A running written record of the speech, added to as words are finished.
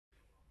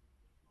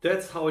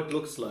That's how it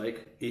looks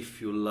like if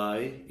you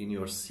lie in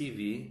your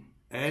CV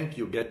and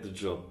you get the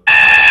job.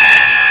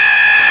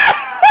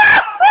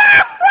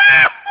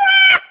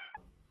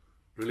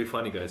 Really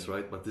funny, guys,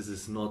 right? But this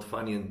is not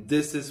funny, and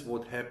this is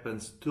what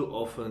happens too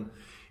often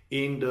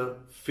in the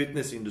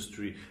fitness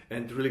industry.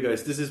 And really,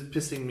 guys, this is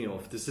pissing me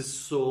off. This is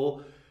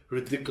so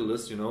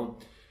ridiculous, you know.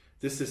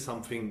 This is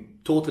something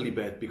totally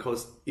bad,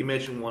 because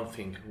imagine one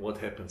thing, what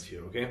happens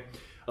here, okay?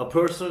 A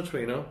personal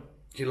trainer,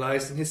 he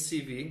lies in his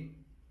CV,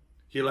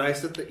 he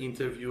lies at the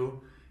interview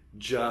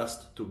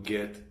just to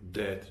get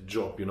that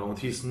job, you know, and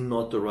he's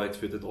not the right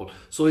fit at all.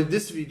 So in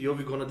this video,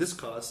 we're gonna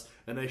discuss,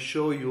 and I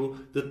show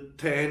you the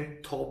 10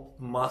 top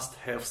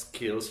must-have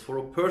skills for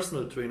a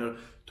personal trainer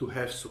to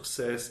have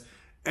success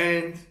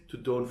and to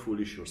don't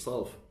foolish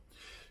yourself.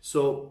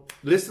 So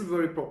listen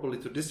very properly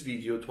to this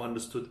video to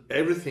understand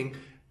everything.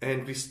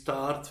 And we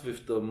start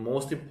with the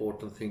most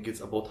important thing.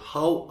 It's about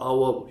how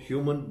our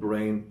human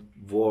brain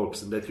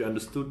works, and that you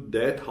understood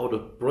that, how the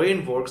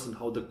brain works and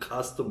how the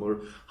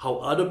customer, how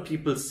other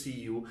people see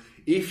you.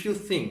 If you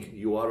think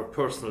you are a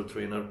personal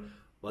trainer,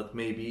 but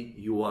maybe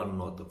you are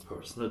not a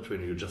personal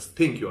trainer, you just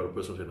think you are a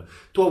personal trainer.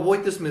 To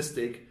avoid this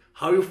mistake,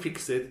 how you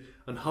fix it,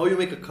 and how you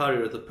make a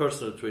career as a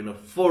personal trainer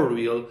for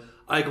real,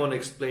 I'm gonna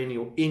explain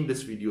you in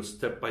this video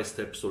step by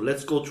step. So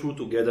let's go through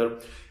together.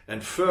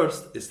 And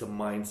first is the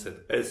mindset,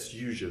 as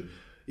usual.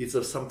 It's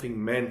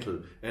something mental,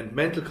 and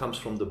mental comes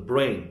from the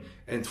brain.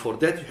 And for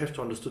that you have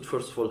to understand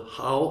first of all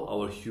how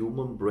our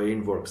human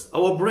brain works.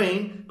 Our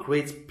brain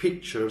creates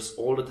pictures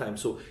all the time.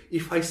 So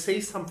if I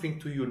say something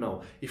to you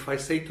now, if I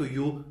say to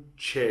you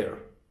chair,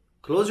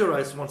 close your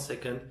eyes 1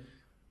 second,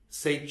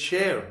 say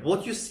chair.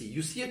 What you see?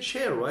 You see a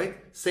chair, right?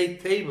 Say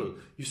table.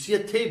 You see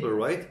a table,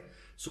 right?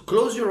 So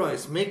close your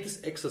eyes, make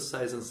this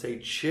exercise and say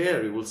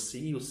chair. You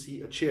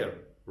see a chair,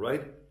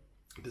 right?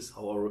 This is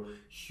how our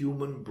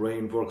human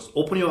brain works.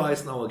 Open your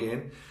eyes now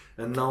again,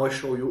 and now I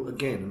show you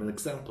again an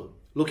example.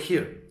 Look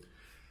here.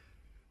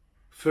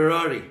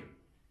 Ferrari.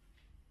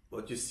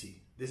 What you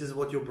see? This is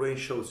what your brain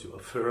shows you, a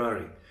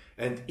Ferrari.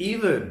 And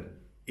even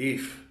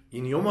if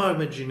in your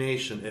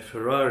imagination a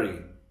Ferrari,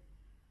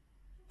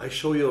 I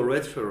show you a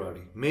red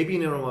Ferrari, maybe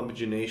in your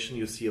imagination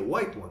you see a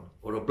white one,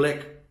 or a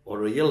black,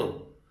 or a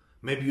yellow.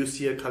 Maybe you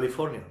see a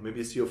California, maybe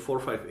you see a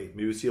 458,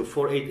 maybe you see a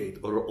 488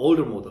 or an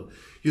older model.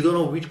 You don't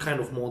know which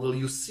kind of model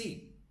you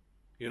see,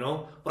 you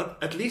know, but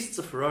at least it's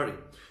a Ferrari.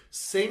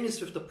 Same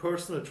is with the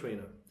personal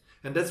trainer.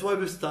 And that's why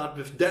we start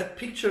with that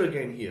picture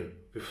again here,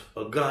 with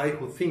a guy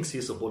who thinks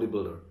he's a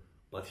bodybuilder,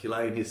 but he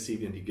lies in his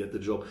CV and he gets the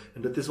job.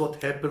 And that is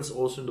what happens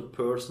also in the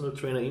personal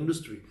trainer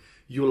industry.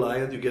 You lie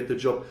and you get the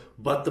job.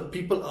 But the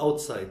people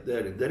outside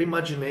there, in their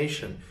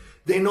imagination,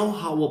 they know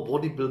how a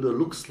bodybuilder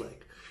looks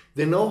like.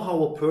 They know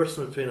how a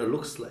personal trainer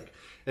looks like.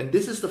 And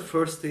this is the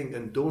first thing,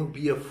 and don't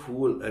be a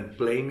fool and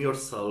blame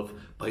yourself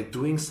by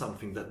doing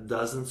something that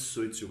doesn't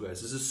suit you,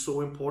 guys. This is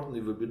so important.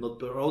 You will be not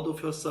proud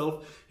of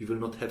yourself. You will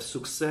not have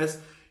success.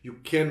 You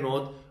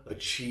cannot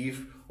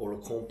achieve or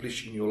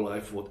accomplish in your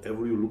life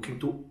whatever you're looking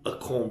to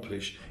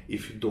accomplish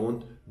if you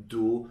don't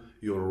do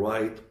your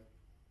right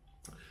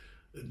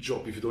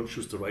job, if you don't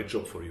choose the right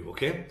job for you,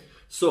 okay?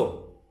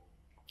 So,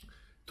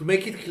 to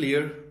make it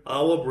clear,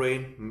 our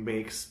brain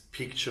makes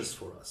pictures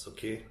for us,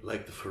 okay?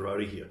 Like the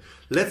Ferrari here.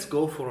 Let's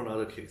go for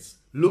another case.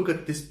 Look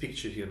at this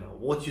picture here now.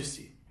 What you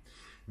see?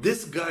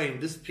 This guy in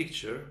this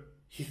picture,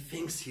 he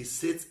thinks he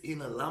sits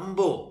in a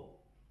Lambo.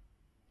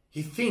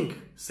 He think,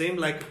 same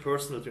like a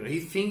personal trainer. He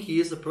think he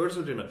is a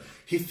personal trainer.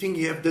 He think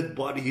he have that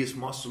body, he is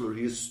muscular,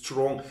 he is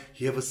strong,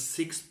 he have a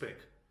six-pack.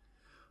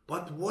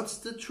 But what's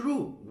the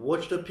truth?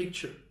 Watch the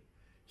picture.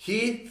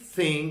 He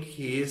think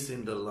he is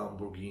in the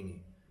Lamborghini.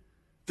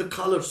 The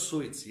color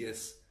suits,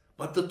 yes.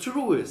 But the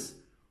truth is,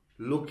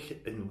 look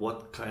in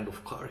what kind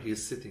of car he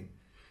is sitting.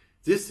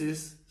 This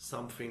is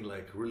something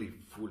like really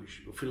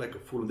foolish. You feel like a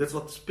fool. And that's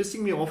what's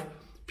pissing me off.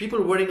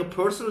 People wearing a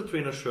personal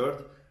trainer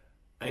shirt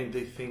and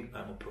they think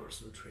I'm a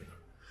personal trainer.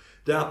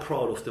 They are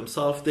proud of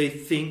themselves. They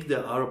think they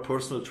are a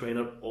personal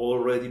trainer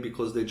already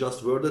because they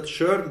just wear that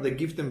shirt and they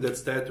give them that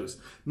status.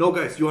 No,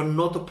 guys, you are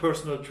not a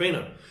personal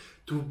trainer.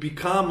 To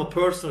become a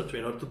personal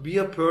trainer, to be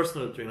a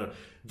personal trainer,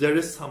 there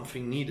is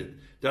something needed.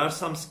 There are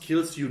some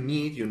skills you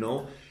need, you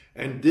know,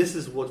 and this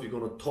is what we're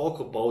going to talk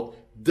about.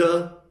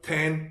 The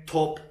 10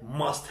 top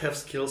must-have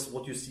skills,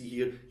 what you see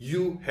here,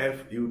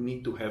 you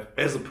need to have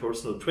as a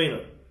personal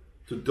trainer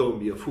to don't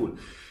be a fool.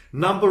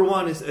 Number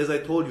one is, as I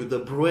told you, the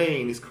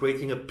brain is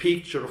creating a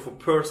picture of a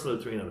personal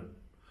trainer,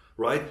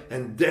 right?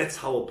 And that's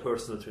how a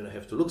personal trainer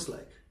have to look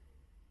like.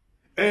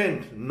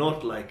 And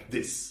not like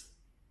this.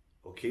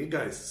 Okay,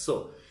 guys?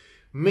 So,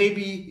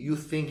 maybe you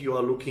think you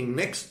are looking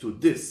next to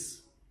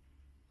this,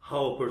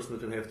 how a personal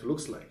trainer have to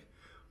look like.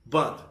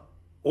 But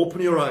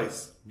open your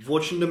eyes,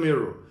 watch in the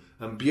mirror,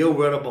 and be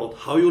aware about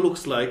how you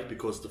looks like,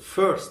 because the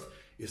first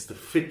is the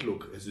fit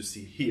look, as you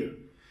see here.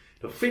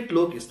 The fit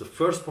look is the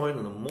first point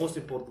and the most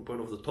important point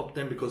of the top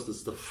 10 because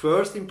it's the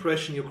first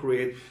impression you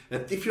create.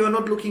 And if you are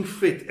not looking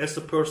fit as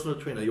a personal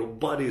trainer, your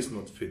body is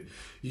not fit,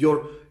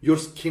 your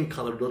skin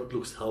color not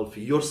looks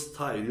healthy, your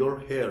style, your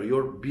hair,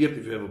 your beard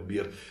if you have a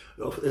beard,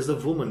 as a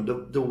woman,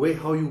 the way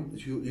how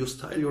you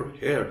style your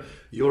hair,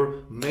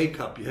 your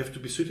makeup, you have to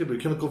be suitable. You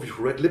cannot go with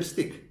red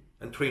lipstick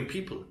and train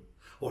people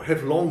or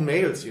have long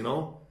nails, you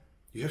know.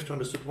 You have to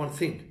understand one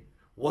thing.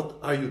 What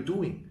are you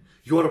doing?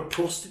 You are a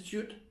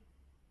prostitute?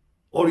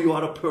 Or you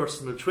are a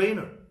personal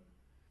trainer.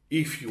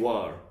 If you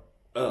are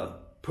a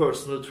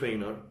personal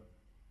trainer,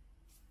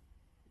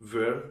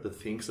 wear the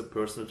things a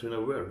personal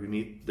trainer wear. You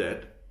need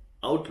that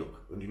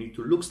outlook and you need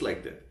to look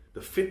like that.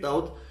 The fit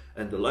out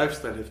and the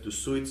lifestyle have to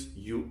suit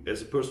you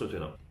as a personal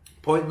trainer.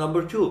 Point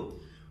number 2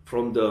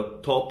 from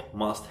the top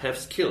must-have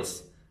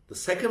skills. The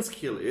second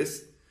skill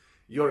is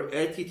your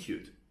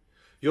attitude.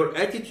 Your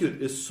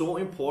attitude is so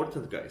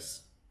important,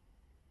 guys.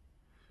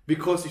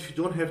 Because if you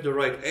don't have the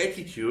right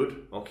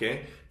attitude,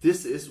 okay,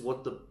 this is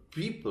what the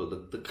people,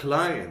 the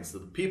clients, the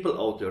people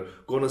out there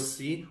gonna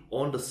see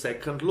on the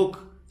second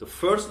look. The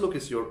first look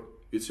is your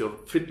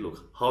fit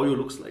look, how you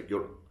looks like,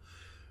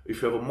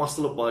 if you have a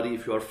muscular body,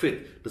 if you are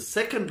fit. The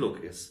second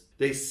look is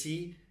they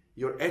see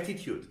your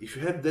attitude. If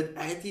you have that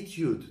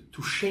attitude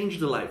to change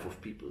the life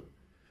of people,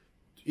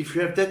 if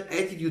you have that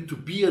attitude to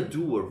be a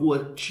doer who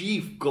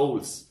achieve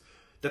goals,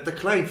 that the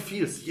client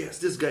feels, yes,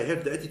 this guy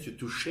have the attitude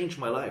to change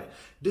my life.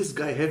 This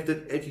guy have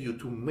that attitude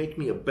to make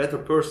me a better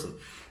person.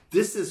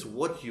 This is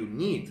what you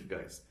need,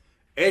 guys.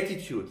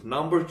 Attitude,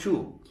 number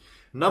 2.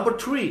 Number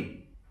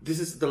 3,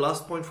 this is the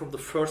last point from the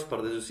first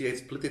part. As you see, I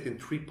split it in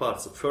 3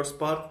 parts. The first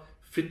part,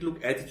 fit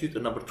look, attitude,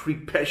 and number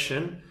 3,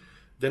 passion.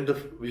 Then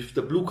with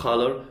the blue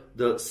color,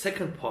 the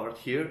second part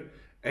here,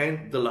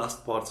 and the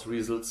last part's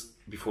results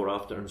before,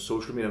 after, and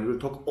social media. And we'll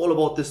talk all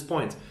about this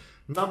point.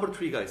 Number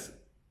 3, guys,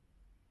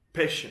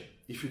 passion.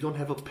 If you don't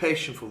have a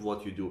passion for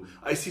what you do.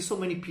 I see so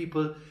many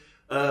people,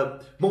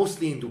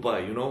 mostly in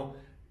Dubai, you know,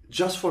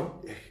 just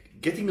for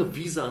getting a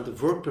visa and a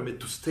work permit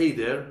to stay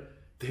there,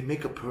 they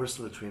make a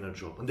personal trainer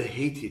job and they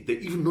hate it. They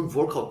even don't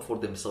work out for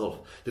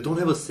themselves. They don't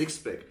have a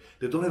six-pack.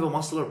 They don't have a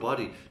muscular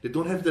body. They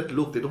don't have that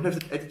look. They don't have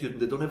that attitude.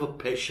 They don't have a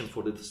passion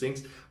for the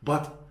things.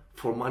 But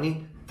for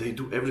money, they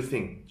do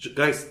everything.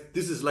 Guys,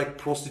 this is like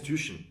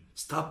prostitution.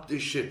 Stop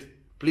this shit.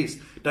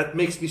 Please, that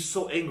makes me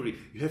so angry.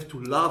 You have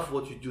to love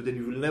what you do. Then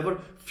you will never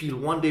feel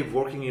one day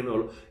working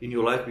in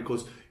your life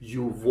because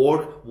you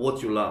work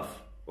what you love.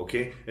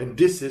 Okay? And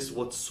this is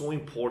what's so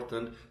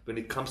important when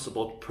it comes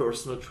about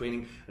personal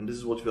training. And this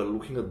is what we are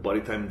looking at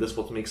Body Time. This is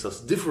what makes us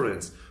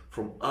different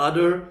from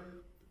other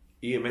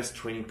EMS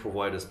training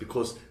providers,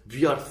 because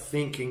we are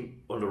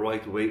thinking on the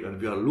right way and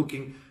we are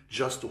looking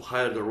just to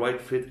hire the right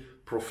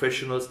fit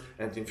professionals,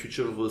 and in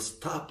future we will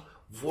stop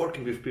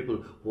working with people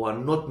who are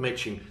not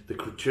matching the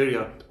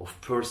criteria of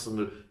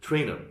personal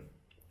trainer.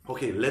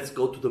 Okay, let's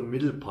go to the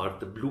middle part,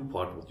 the blue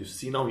part, what you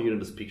see now here in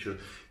this picture.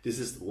 This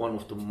is one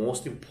of the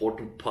most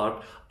important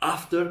part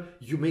after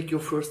you make your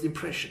first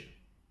impression.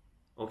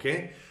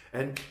 Okay,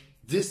 and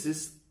this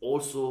is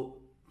also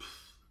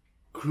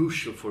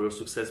crucial for your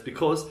success,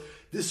 because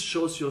this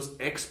shows your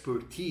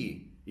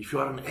expertise. If you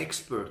are an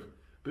expert,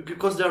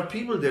 because there are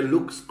people, they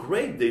looks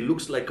great, they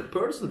looks like a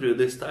person,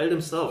 they style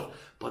themselves,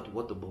 but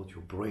what about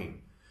your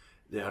brain?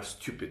 They are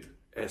stupid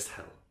as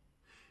hell.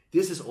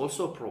 This is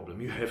also a problem.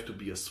 You have to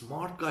be a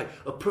smart guy.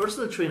 A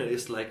personal trainer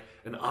is like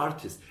an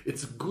artist.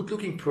 It's a good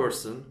looking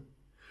person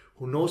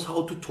who knows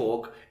how to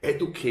talk,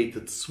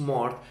 educated,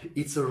 smart.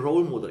 It's a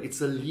role model,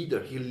 it's a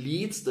leader. He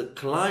leads the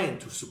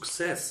client to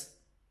success.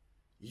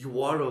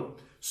 You are a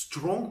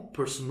strong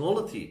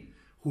personality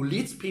who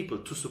leads people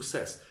to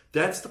success.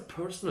 That's the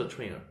personal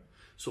trainer.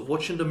 So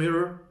watch in the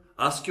mirror,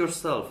 ask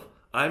yourself,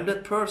 I'm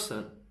that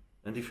person.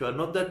 And if you are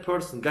not that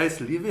person, guys,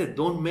 leave it.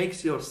 Don't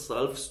make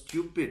yourself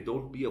stupid.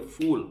 Don't be a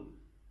fool.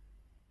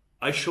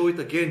 I show it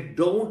again.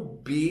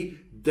 Don't be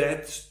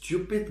that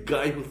stupid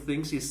guy who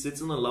thinks he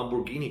sits in a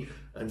Lamborghini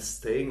and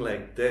staying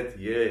like that.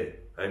 Yeah,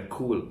 I'm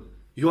cool.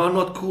 You are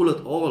not cool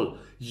at all.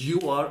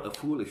 You are a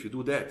fool if you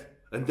do that.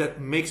 And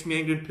that makes me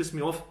angry and piss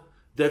me off.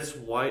 That's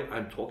why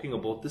I'm talking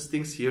about these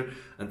things here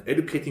and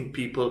educating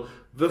people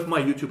with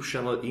my YouTube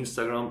channel,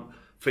 Instagram,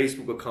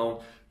 Facebook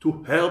account,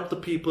 to help the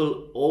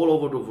people all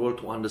over the world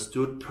to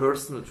understand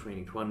personal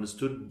training, to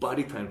understand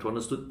Body Time, to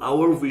understand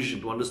our vision,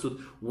 to understand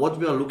what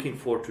we are looking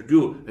for to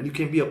do. And you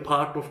can be a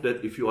part of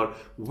that if you are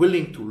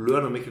willing to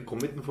learn and make a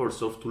commitment for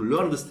yourself to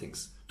learn these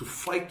things, to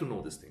fight to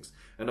know these things.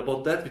 And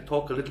about that we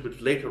talk a little bit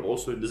later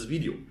also in this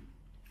video.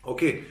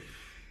 Okay,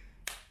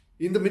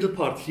 in the middle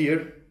part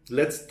here,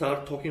 let's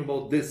start talking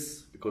about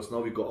this, because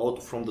now we go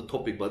out from the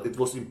topic, but it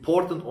was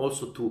important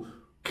also to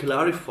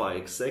clarify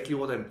exactly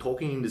what I'm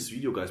talking in this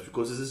video, guys,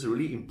 because this is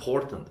really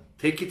important.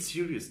 Take it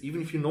serious.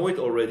 Even if you know it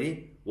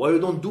already, why you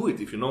don't do it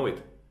if you know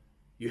it?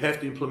 You have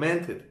to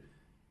implement it,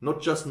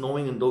 not just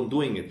knowing and don't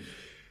doing it.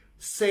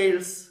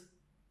 Sales,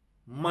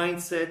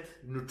 mindset,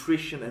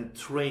 nutrition, and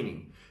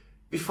training.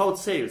 Without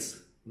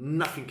sales,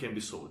 nothing can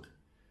be sold.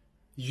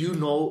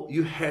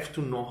 you have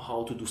to know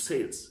how to do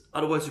sales.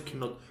 Otherwise, you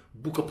cannot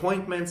book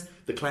appointments.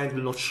 The client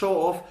will not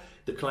show off.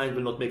 The client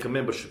will not make a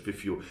membership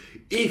with you.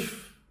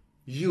 If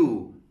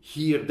you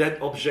hear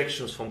that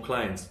objections from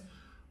clients,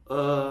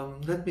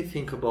 let me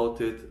think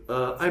about it.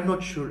 I'm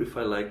not sure if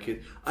I like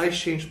it. I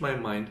changed my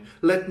mind.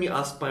 Let me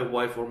ask my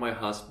wife or my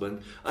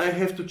husband. I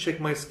have to check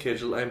my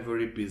schedule. I'm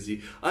very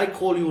busy. I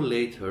call you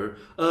later.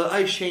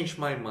 I changed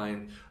my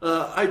mind.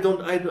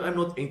 I'm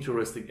not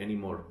interested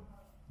anymore.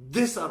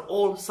 These are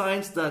all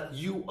signs that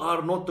you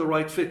are not the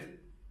right fit.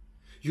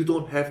 You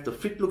don't have the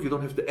fit look. You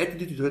don't have the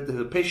attitude. You don't have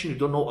the passion. You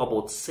don't know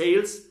about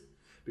sales.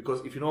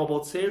 Because if you know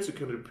about sales, you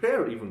can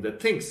repair even the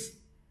things.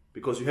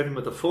 Because you have him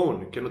at the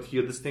phone, you cannot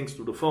hear these things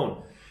through the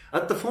phone.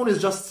 At the phone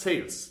is just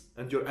sales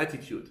and your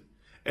attitude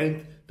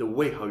and the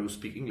way how you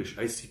speak English.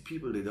 I see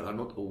people that are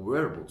not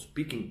aware about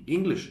speaking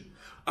English.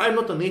 I'm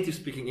not a native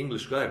speaking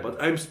English guy, but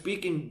I'm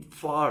speaking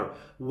far,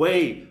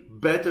 way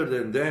better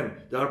than them.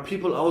 There are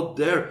people out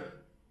there,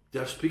 they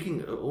are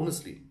speaking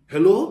honestly.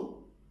 Hello?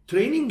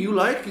 Training you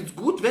like? It's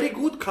good, very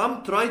good.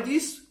 Come try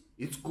this.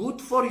 It's good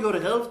for your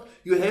health.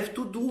 You have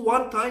to do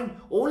one time,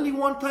 only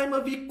one time a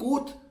week,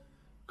 good.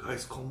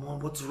 Guys, come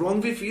on, what's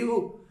wrong with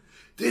you?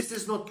 This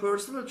is not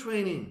personal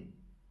training.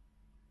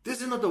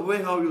 This is not the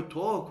way how you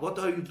talk. What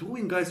are you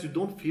doing, guys? You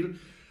don't feel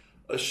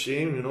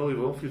ashamed, you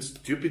don't feel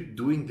stupid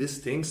doing these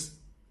things.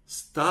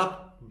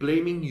 Stop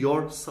blaming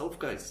yourself,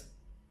 guys.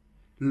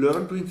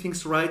 Learn doing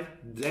things right,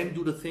 then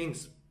do the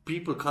things.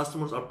 People,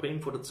 customers are paying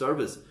for the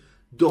service.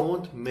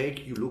 Don't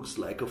make you look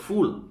like a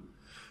fool.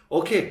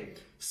 Okay,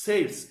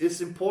 sales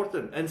is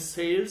important. And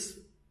sales,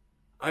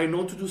 I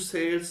know to do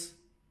sales.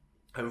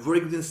 I'm very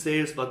good in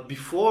sales, but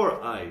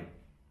before I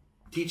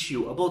teach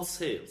you about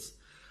sales,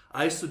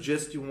 I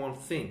suggest you one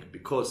thing,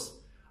 because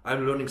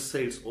I'm learning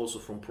sales also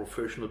from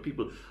professional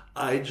people.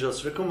 I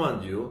just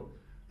recommend you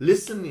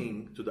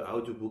listening to the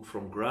audiobook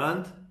from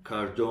Grant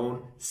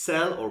Cardone,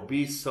 Sell or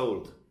Be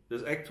Sold.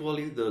 There's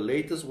actually the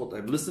latest what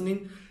I'm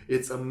listening.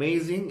 It's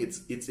amazing.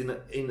 It's in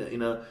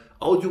a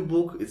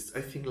audiobook. It's I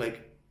think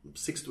like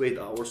 6 to 8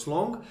 hours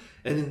long,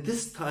 and in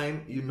this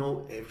time you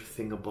know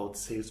everything about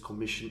sales,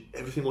 commission,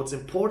 everything what's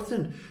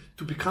important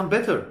to become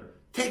better.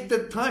 Take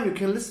that time. You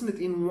can listen it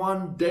in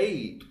one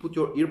day. To put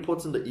your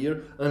earpods in the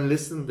ear and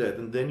listen that,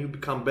 and then you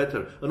become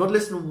better. And not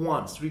listen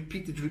once.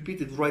 Repeat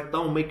it, write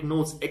down, make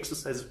notes,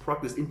 exercise,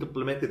 practice,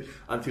 implement it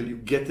until you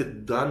get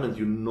it done and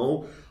you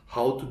know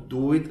how to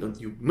do it and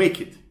you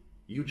make it.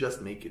 You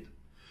just make it.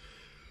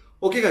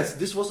 Okay guys,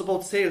 this was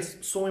about sales.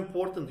 So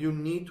important. You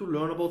need to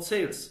learn about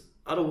sales.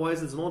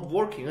 Otherwise, it's not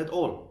working at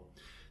all.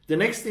 The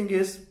next thing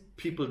is,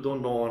 people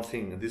don't know one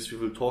thing, and this we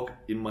will talk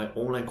in my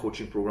online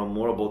coaching program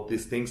more about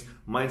these things: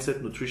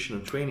 mindset, nutrition,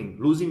 and training.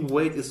 Losing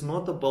weight is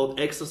not about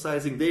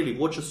exercising daily.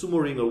 Watch a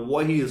sumo ringer,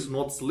 why he is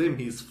not slim,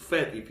 he is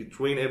fat. If he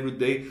train every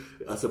day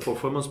as a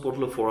performance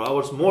sportler for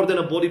hours, more than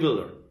a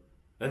bodybuilder,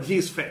 and he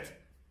is fat.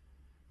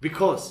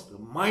 Because the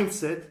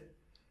mindset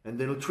and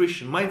the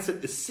nutrition,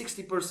 mindset is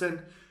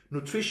 60%,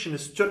 nutrition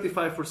is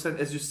 35%,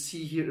 as you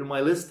see here in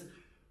my list.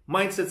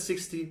 Mindset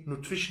 60,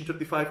 nutrition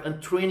 35,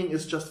 and training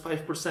is just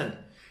 5%.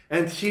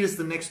 And here's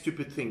the next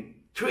stupid thing.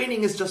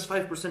 Training is just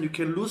 5%. You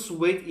can lose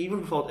weight even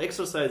without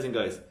exercising,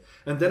 guys.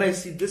 And then I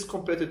see these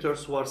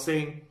competitors who are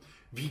saying,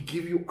 we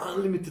give you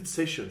unlimited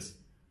sessions.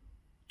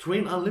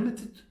 Train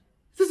unlimited?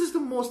 This is the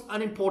most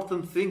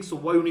unimportant thing, so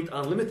why you need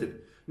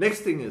unlimited? Next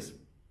thing is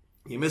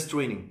EMS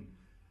training,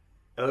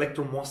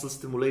 Electro Muscle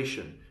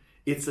Stimulation.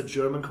 It's a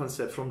German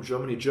concept from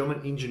Germany.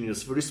 German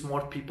engineers, very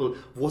smart people,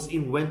 was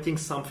inventing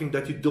something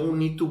that you don't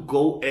need to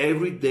go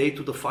every day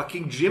to the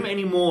fucking gym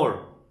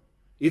anymore.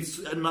 It's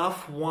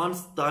enough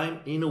once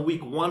time in a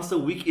week. Once a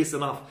week is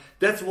enough.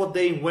 That's what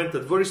they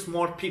invented. Very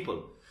smart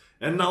people.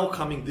 And now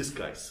coming these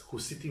guys who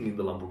are sitting in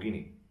the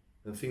Lamborghini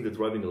and think they're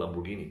driving a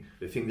Lamborghini.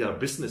 They think they are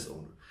business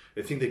owner.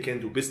 They think they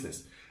can do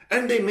business.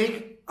 And they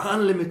make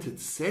unlimited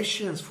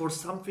sessions for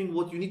something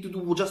what you need to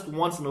do just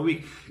once in a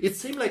week. It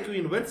seems like you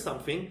invent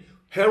something.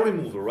 Hair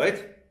removal,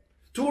 right?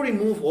 To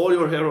remove all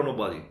your hair on your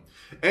body.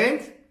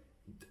 And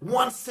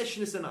one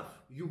session is enough.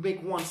 You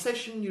make one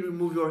session, you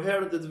remove your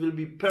hair, that will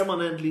be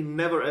permanently,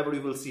 never ever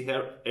you will see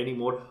hair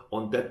anymore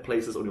on that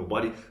places on your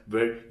body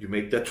where you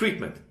make that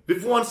treatment.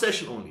 With one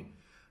session only.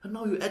 And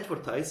now you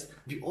advertise,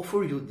 we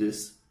offer you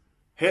this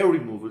hair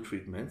removal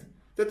treatment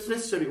that's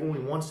necessary only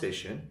one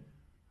session,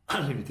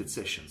 unlimited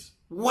sessions.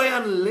 Why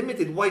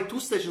unlimited? Why 2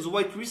 sessions?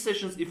 Why 3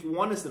 sessions if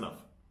one is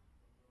enough?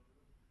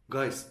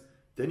 Guys,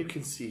 then you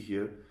can see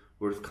here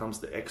where it comes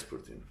the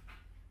expert in.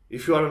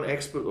 If you are an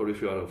expert or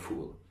if you are a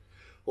fool.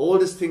 All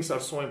these things are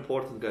so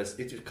important, guys.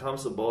 It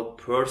becomes about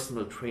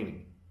personal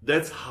training.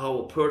 That's how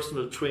a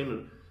personal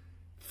trainer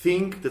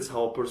think. That's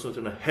how a personal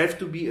trainer have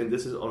to be. And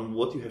this is on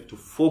what you have to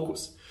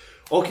focus.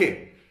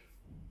 Okay.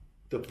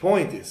 The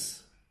point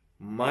is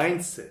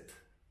mindset,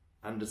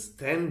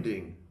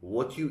 understanding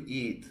what you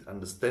eat,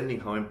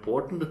 understanding how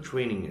important the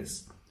training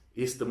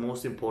is the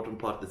most important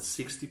part. That's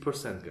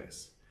 60%,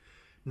 guys.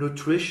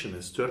 Nutrition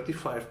is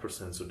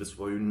 35%, so that's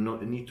why you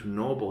need to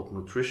know about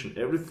nutrition.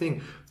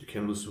 Everything. You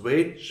can lose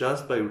weight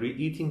just by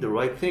eating the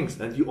right things,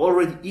 and you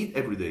already eat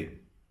every day.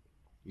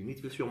 You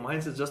need with your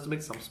mindset just to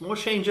make some small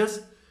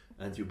changes,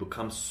 and you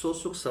become so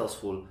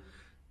successful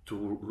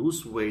to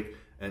lose weight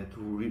and to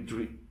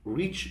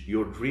reach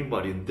your dream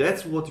body. And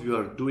that's what we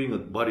are doing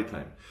at Body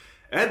Time.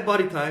 At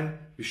Body Time,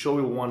 we show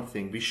you one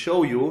thing. We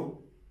show you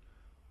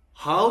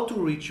how to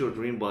reach your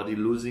dream body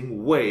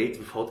losing weight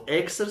without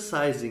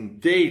exercising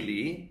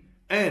daily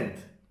and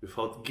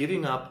without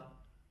giving up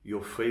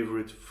your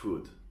favorite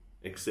food.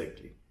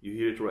 Exactly. You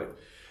hear it right.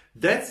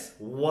 That's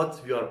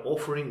what we are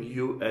offering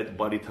you at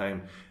Body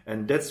Time,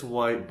 and that's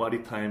why Body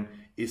Time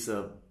is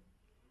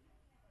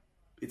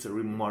it's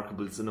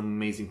an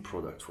amazing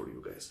product for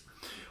you guys.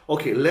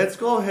 Okay, let's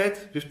go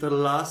ahead with the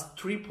last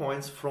 3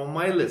 points from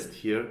my list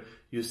here.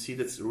 You see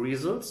that's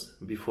results,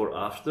 before,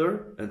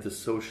 after, and the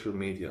social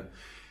media.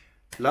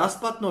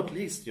 Last but not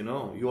least,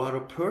 you are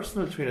a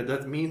personal trainer.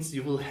 That means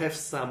you will have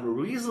some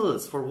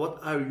results for what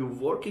are you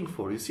working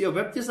for. You see a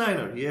web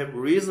designer, you have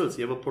results,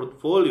 you have a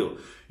portfolio.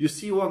 You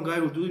see one guy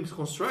who's doing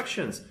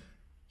constructions,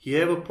 he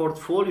have a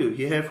portfolio,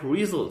 he have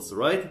results,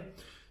 right?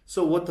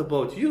 So what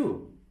about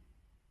you?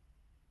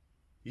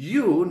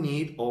 You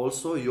need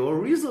also your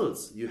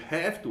results. You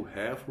have to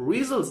have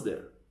results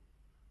there.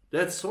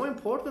 That's so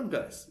important,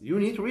 guys. You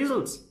need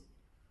results.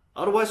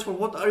 Otherwise, for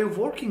what are you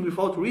working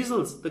without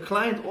results? The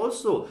client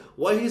also,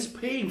 why he's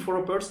paying for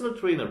a personal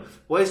trainer?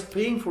 Why he's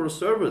paying for a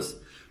service?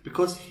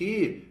 Because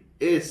he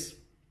is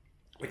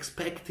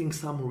expecting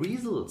some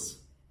results.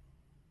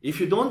 If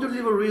you don't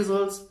deliver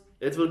results,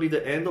 it will be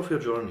the end of your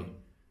journey.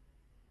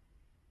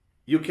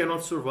 You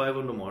cannot survive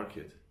on the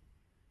market.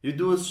 You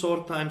do a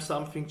short time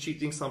something,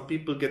 cheating some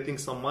people, getting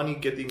some money,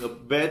 getting a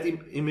bad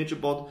image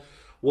about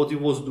what he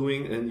was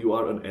doing, and you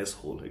are an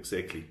asshole.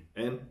 Exactly,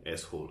 an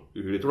asshole.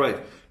 You hear it right.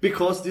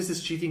 Because this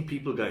is cheating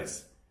people,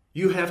 guys.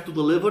 You have to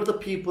deliver the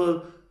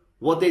people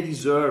what they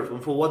deserve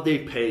and for what they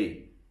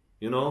pay,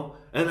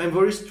 And I'm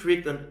very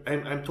strict,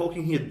 and I'm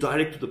talking here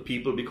direct to the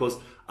people, because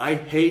I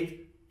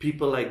hate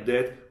people like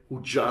that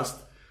who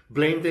just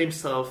blame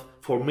themselves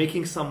for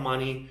making some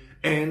money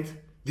and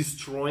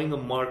destroying a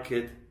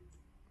market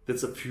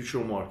that's a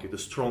future market, a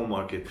strong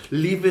market.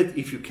 Leave it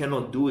if you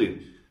cannot do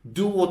it.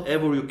 Do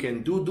whatever you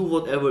can do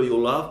whatever you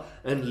love,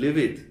 and live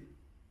it.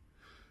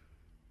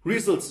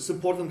 Results is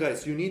important,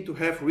 guys. You need to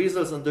have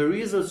results, and the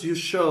results you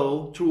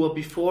show through a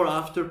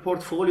before-after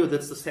portfolio.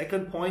 That's the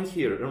second point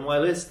here on my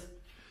list.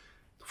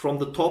 From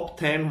the top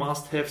 10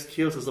 must-have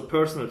skills as a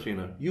personal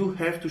trainer, you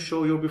have to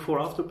show your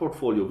before-after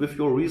portfolio with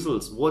your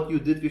results, what you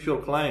did with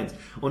your clients,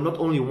 or not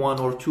only one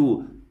or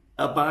two,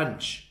 a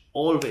bunch,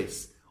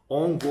 always,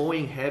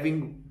 ongoing,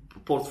 having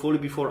portfolio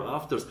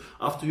before-afters.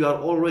 After you are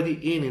already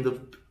in the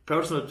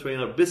personal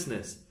trainer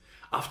business,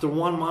 after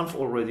 1 month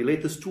already,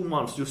 latest 2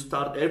 months, you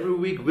start every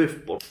week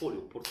with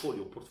portfolio.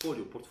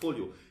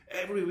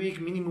 Every week,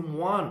 minimum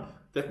 1.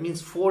 That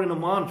means 4 in a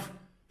month.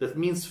 That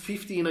means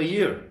 50 in a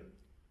year.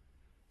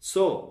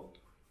 So,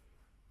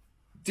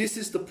 this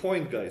is the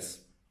point, guys.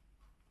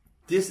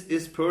 This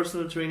is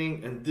personal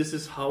training, and this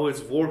is how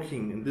it's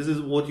working, and this is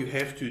what you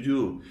have to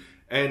do.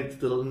 And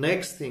the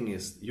next thing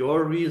is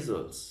your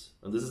results.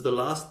 And this is the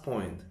last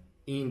point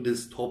in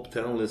this top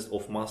 10 list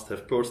of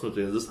must-have personal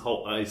trainers. This is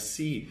how I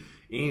see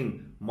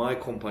in my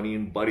company,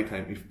 in Body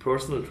Time, if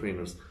personal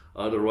trainers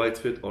are the right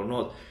fit or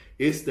not,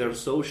 is their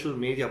social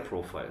media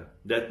profile.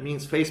 That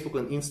means Facebook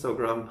and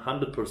Instagram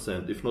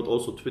 100%, if not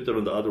also Twitter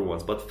and the other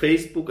ones. But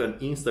Facebook and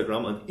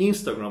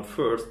Instagram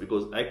first,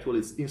 because actually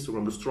it's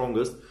Instagram the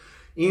strongest.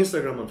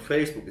 Instagram and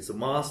Facebook is a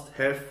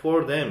must-have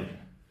for them.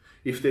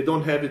 If they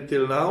don't have it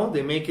till now,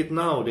 they make it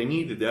now. They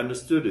need it, they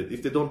understood it.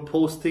 If they don't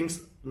post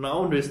things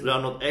now, they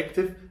are not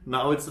active,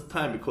 now it's the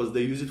time, because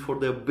they use it for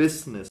their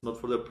business,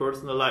 not for their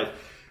personal life.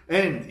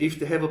 And if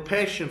they have a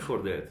passion for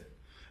that,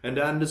 and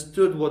they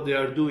understood what they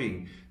are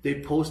doing,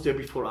 they post their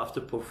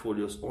before-after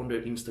portfolios on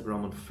their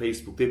Instagram and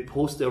Facebook. They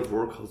post their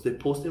workouts, they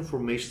post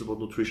information about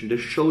nutrition, they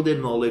show their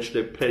knowledge,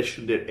 their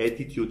passion, their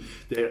attitude,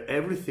 their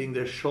everything,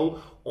 they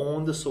show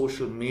on the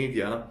social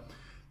media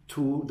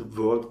to the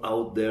world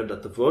out there,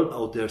 that the world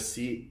out there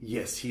see,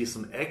 yes, he is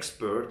an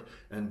expert,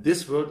 and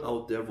this world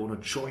out there want to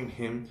join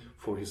him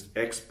for his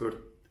expertise,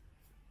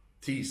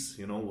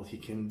 what he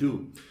can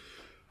do.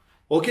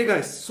 Okay,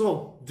 guys,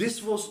 so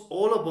this was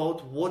all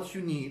about what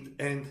you need.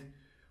 And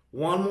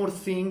one more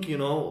thing,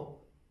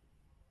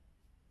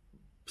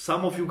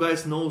 some of you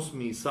guys knows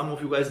me, some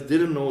of you guys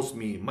didn't knows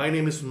me. My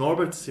name is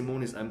Norbert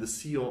Simonis. I'm the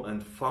CEO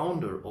and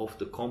founder of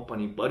the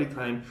company Body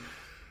Time.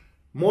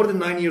 More than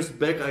 9 years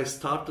back, I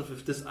started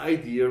with this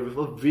idea, with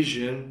a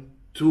vision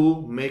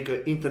to make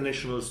an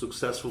international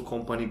successful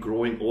company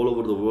growing all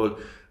over the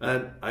world.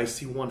 And I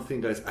see one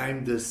thing, guys,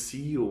 I'm the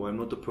CEO, I'm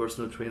not a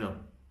personal trainer.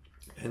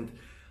 And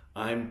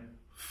I'm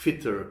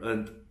fitter,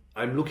 and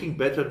I'm looking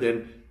better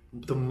than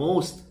the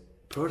most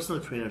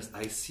personal trainers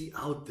I see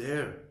out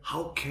there.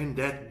 How can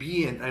that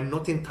be? And I'm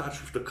not in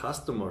touch with the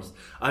customers.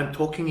 I'm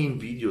talking in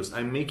videos.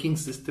 I'm making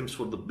systems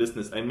for the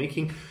business. I'm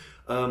making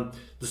the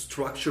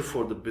structure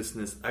for the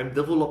business. I'm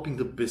developing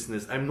the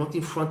business. I'm not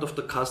in front of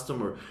the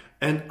customer.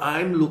 And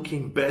I'm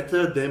looking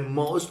better than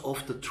most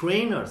of the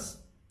trainers.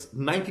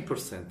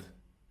 90%,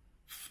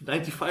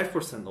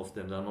 95% of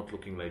them are not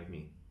looking like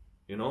me.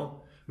 You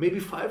know, maybe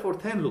 5 or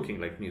 10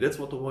 looking like me. That's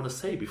what I want to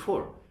say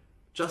before.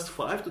 Just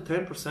 5 to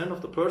 10%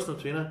 of the personal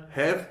trainer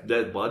have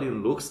that body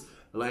and looks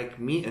like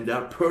me, and they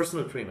are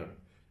personal trainer.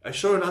 I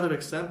show another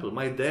example.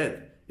 My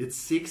dad, it's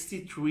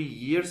 63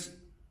 years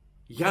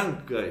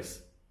young,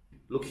 guys.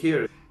 Look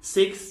here,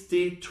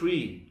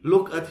 63.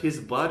 Look at his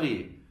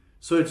body.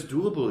 So it's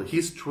doable.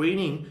 He's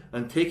training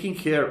and taking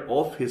care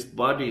of his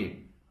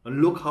body.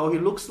 And look how he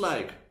looks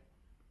like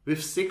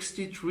with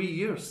 63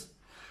 years.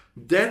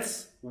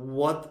 That's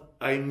what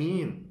I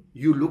mean.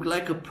 You look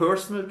like a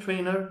personal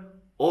trainer,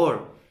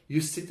 or you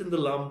sit in the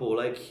Lambo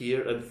like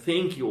here and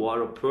think you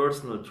are a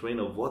personal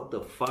trainer. What the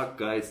fuck,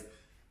 guys?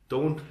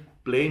 Don't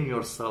blame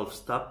yourself.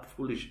 Stop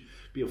foolish.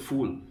 Be a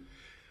fool.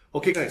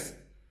 Okay, guys.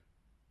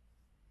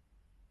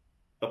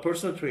 A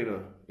personal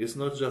trainer is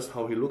not just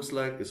how he looks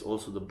like, it's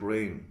also the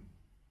brain.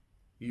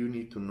 You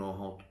need to know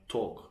how to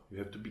talk. You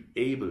have to be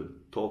able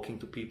talking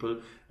to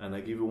people. And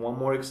I give you one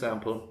more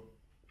example.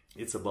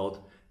 It's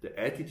about the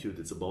attitude.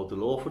 It's about the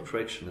law of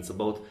attraction. It's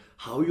about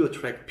how you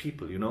attract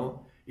people, you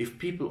know? If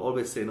people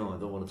always say, no, I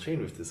don't want to train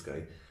with this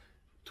guy,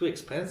 too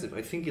expensive,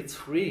 I think it's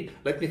free,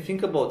 let me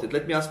think about it,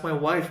 let me ask my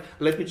wife,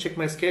 let me check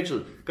my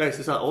schedule. Guys,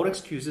 these are all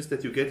excuses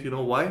that you get. You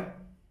know why?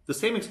 The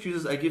same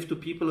excuses I give to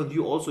people and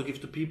you also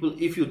give to people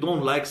if you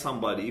don't like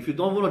somebody, if you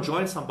don't want to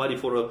join somebody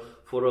for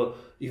a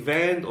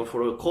event or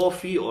for a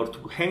coffee or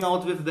to hang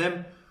out with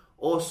them.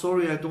 Oh,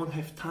 sorry, I don't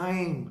have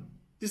time.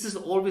 This is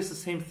always the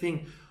same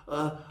thing.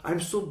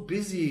 I'm so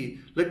busy,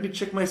 let me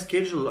check my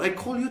schedule. I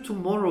call you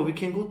tomorrow, we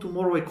can go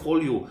tomorrow, I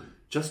call you.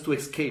 Just to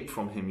escape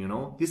from him, you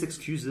know. These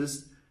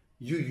excuses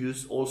you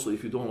use also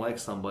if you don't like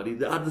somebody.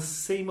 They are the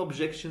same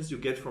objections you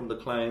get from the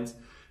clients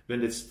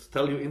when they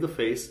tell you in the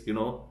face, you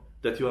know,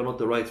 that you are not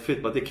the right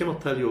fit. But they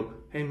cannot tell you,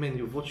 hey man,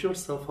 you watch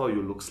yourself how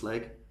you looks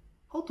like.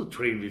 How to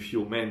train with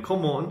you, man,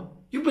 come on.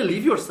 You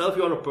believe yourself,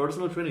 you are a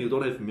personal trainer, you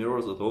don't have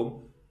mirrors at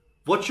home.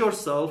 Watch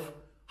yourself,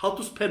 how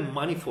to spend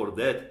money for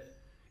that.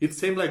 It's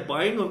same like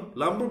buying a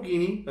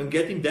Lamborghini and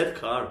getting that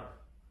car.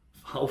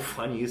 How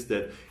funny is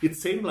that?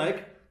 It's same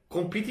like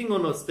competing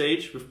on a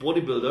stage with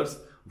bodybuilders,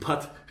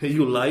 but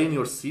you lie in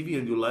your CV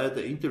and you lie at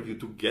the interview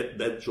to get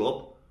that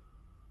job.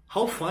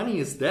 How funny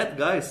is that,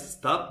 guys?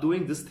 Stop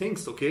doing these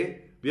things,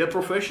 okay? Be a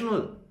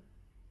professional.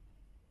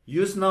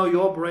 Use now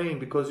your brain,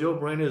 because your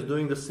brain is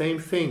doing the same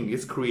thing.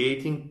 It's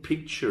creating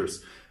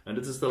pictures. And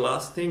this is the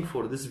last thing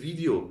for this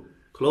video.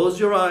 Close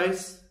your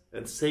eyes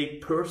and say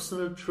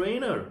personal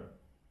trainer.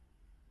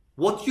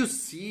 What you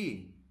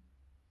see.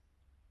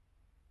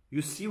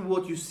 You see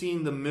what you see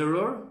in the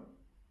mirror?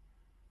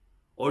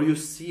 Or you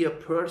see a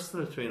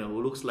personal trainer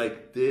who looks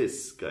like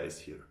this, guys,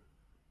 here,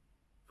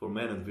 for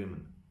men and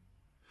women.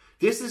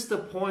 This is the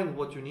point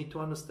what you need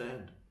to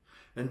understand.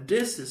 And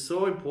this is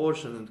so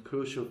important and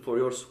crucial for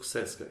your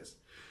success, guys.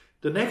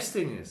 The next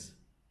thing is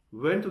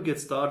when to get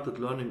started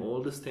learning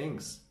all these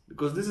things.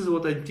 Because this is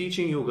what I'm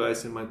teaching you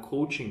guys in my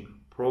coaching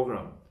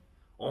program,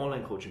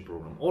 online coaching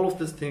program. All of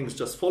these things,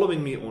 just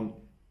following me on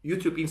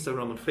YouTube,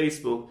 Instagram, and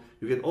Facebook,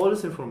 you get all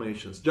these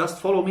informations.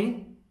 Just follow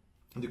me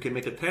and you can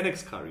make a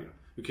 10x career.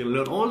 You can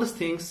learn all these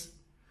things.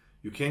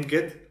 You can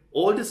get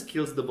all the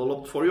skills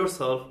developed for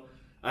yourself.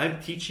 I'm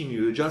teaching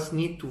you. You just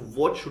need to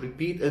watch,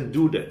 repeat, and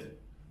do that.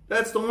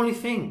 That's the only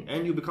thing.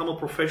 And you become a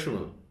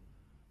professional.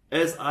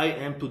 As I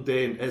am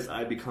today and as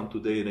I become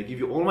today. And I give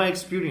you all my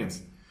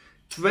experience.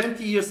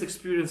 20 years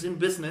experience in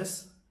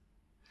business.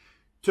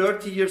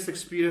 30 years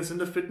experience in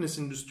the fitness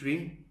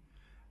industry.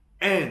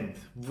 And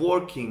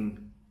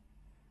working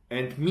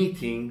and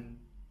meeting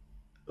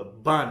a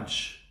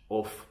bunch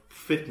of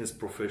fitness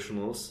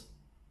professionals,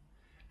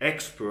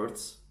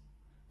 experts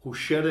who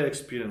share their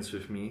experience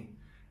with me,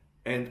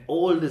 and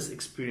all this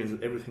experience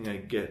and everything I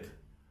get,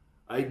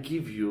 I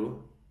give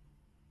you,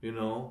 you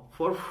know,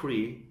 for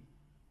free,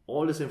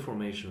 all these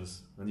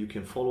informations, and you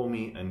can follow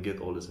me and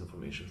get all this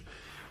information.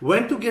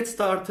 When to get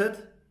started?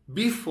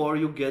 Before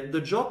you get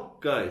the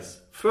job,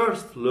 guys.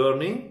 First,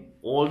 learning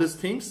all these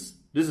things.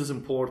 This is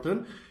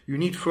important. You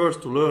need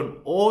first to learn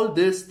all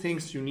these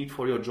things you need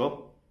for your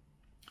job,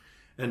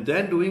 and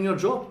then doing your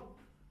job.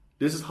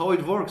 This is how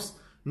it works.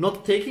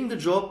 Not taking the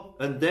job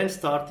and then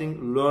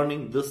starting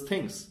learning these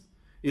things.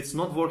 It's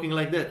not working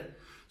like that.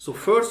 So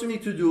first you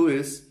need to do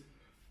is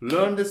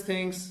learn these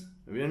things.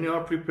 When you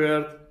are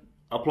prepared,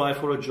 apply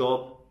for a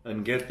job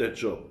and get that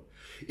job.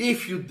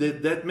 If you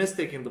did that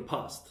mistake in the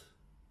past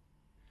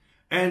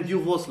and you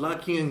was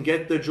lucky and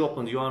get the job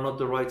and you are not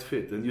the right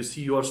fit and you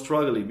see you are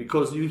struggling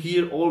because you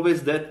hear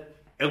always that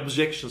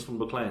objections from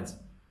the clients.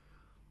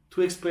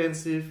 Too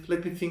expensive,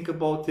 let me think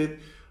about it.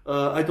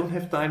 I don't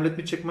have time, let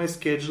me check my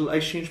schedule, I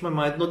changed my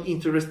mind, not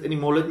interested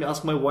anymore, let me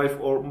ask my wife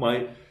or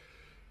my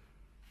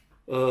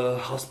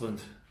husband.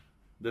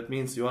 that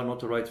means you are not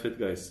the right fit,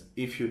 guys.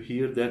 If you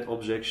hear that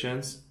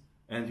objections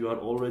and you are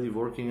already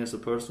working as a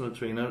personal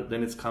trainer,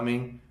 then it's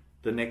coming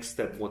the next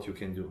step what you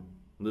can do.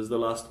 This is the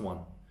last one.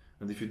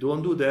 And if you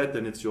don't do that,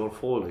 then it's your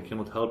fault. I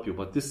cannot help you.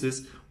 But this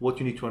is what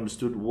you need to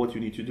understand, what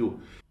you need to do.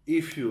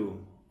 If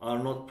you are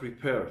not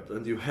prepared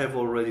and you have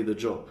already the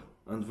job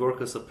and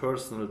work as a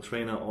personal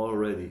trainer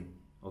already,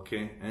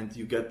 okay, and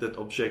you get that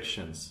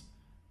objections,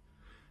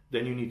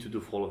 then you need to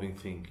do following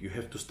thing. You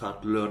have to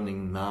start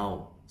learning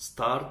now.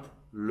 Start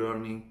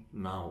learning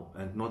now,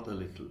 and not a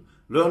little.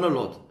 Learn a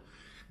lot.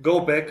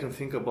 Go back and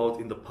think about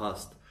in the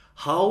past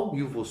how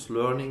you was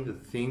learning the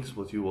things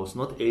what you was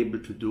not able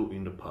to do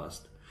in the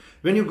past.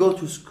 When you go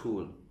to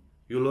school,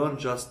 you learn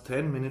just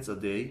 10 minutes a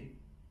day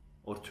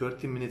or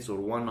 30 minutes or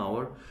 1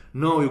 hour.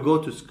 No, you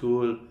go to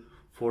school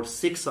for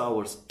 6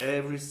 hours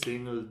every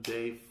single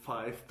day,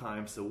 5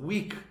 times a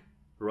week,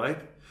 right?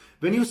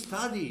 When you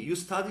study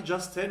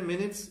just 10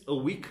 minutes a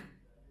week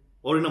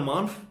or in a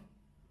month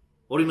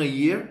or in a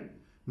year.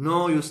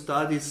 No, you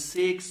study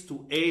 6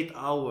 to 8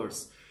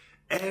 hours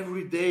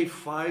every day,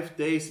 5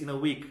 days in a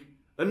week.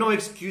 And no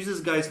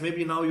excuses, guys.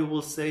 Maybe now you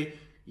will say,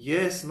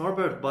 yes,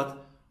 Norbert,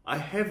 but I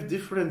have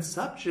different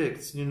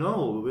subjects. You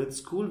know, at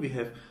school we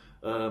have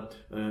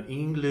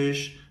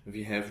English,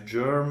 we have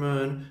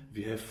German,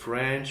 we have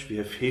French, we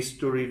have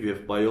history, we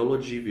have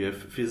biology, we have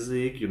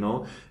physics, you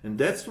know, and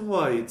that's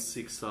why it's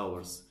 6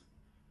 hours.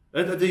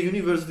 And at the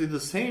university the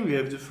same, we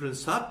have different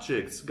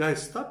subjects.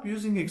 Guys, stop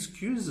using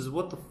excuses.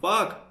 What the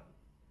fuck?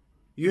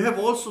 You have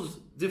also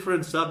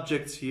different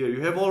subjects here.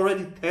 You have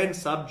already 10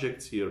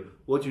 subjects here,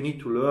 what you need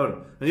to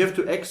learn. And you have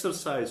to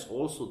exercise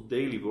also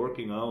daily,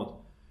 working out.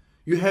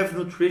 You have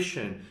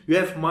nutrition, you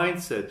have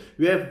mindset,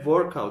 you have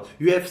workout,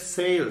 you have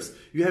sales.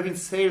 You have in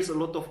sales a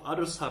lot of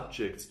other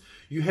subjects.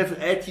 You have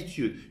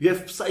attitude, you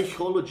have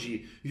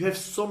psychology, you have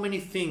so many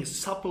things,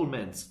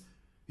 supplements.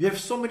 You have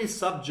so many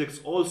subjects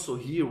also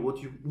here,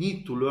 what you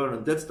need to learn,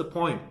 and that's the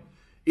point.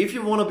 If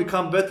you want to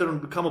become better and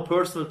become a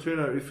personal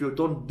trainer, if you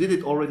did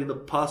it already in the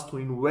past to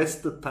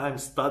invest the time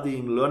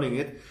studying, learning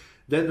it,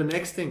 then the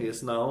next thing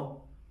is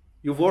now,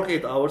 you work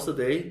 8 hours a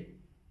day.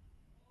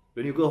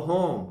 When you go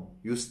home,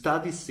 you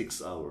study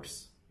 6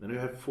 hours. Then you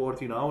have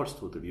 14 hours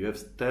totally. You have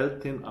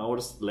 13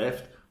 hours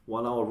left,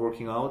 1 hour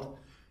working out,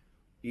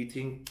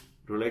 eating,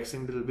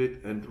 relaxing a little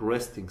bit, and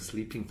resting,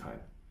 sleeping time.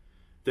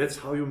 That's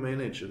how you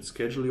manage and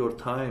schedule your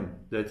time,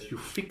 that you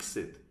fix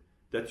it,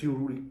 that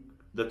you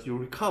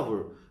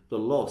recover the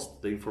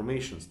lost, the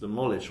informations, the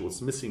knowledge,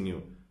 what's missing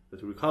you,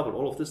 that you recover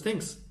all of these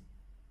things.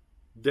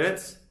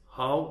 That's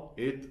how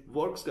it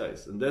works,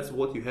 guys. And that's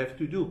what you have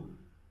to do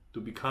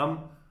to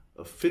become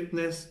a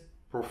fitness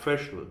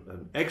professional,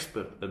 an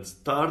expert, and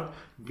start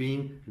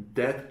being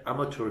that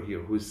amateur here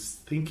who is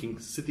thinking,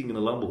 sitting in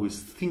a Lambo, who is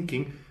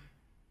thinking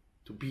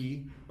to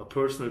be a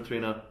personal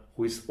trainer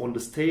who is on the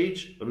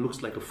stage and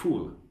looks like a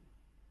fool.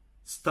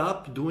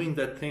 Stop doing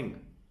that thing,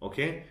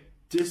 okay?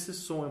 This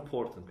is so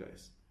important,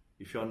 guys.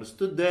 If you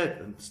understood that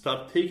and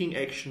start taking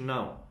action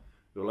now,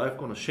 your life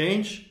gonna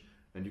change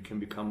and you can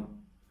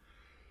become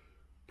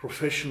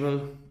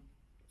professional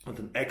and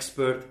an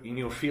expert in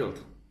your field.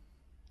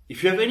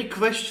 If you have any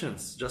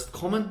questions, just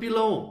comment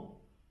below.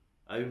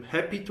 I'm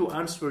happy to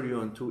answer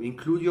you and to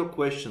include your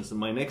questions in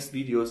my next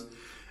videos.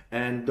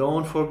 And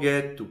don't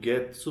forget to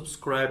get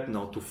subscribed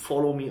now, to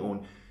follow me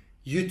on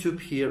YouTube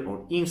here,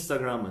 on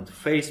Instagram and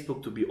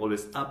Facebook, to be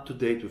always up to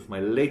date with my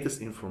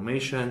latest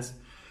informations,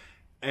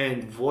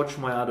 and watch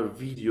my other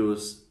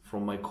videos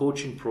from my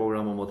coaching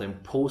program and what I'm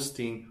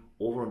posting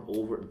over and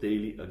over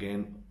daily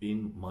again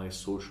in my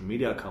social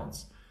media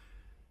accounts.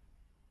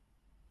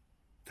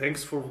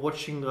 Thanks for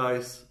watching,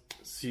 guys.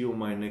 See you in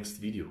my next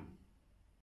video.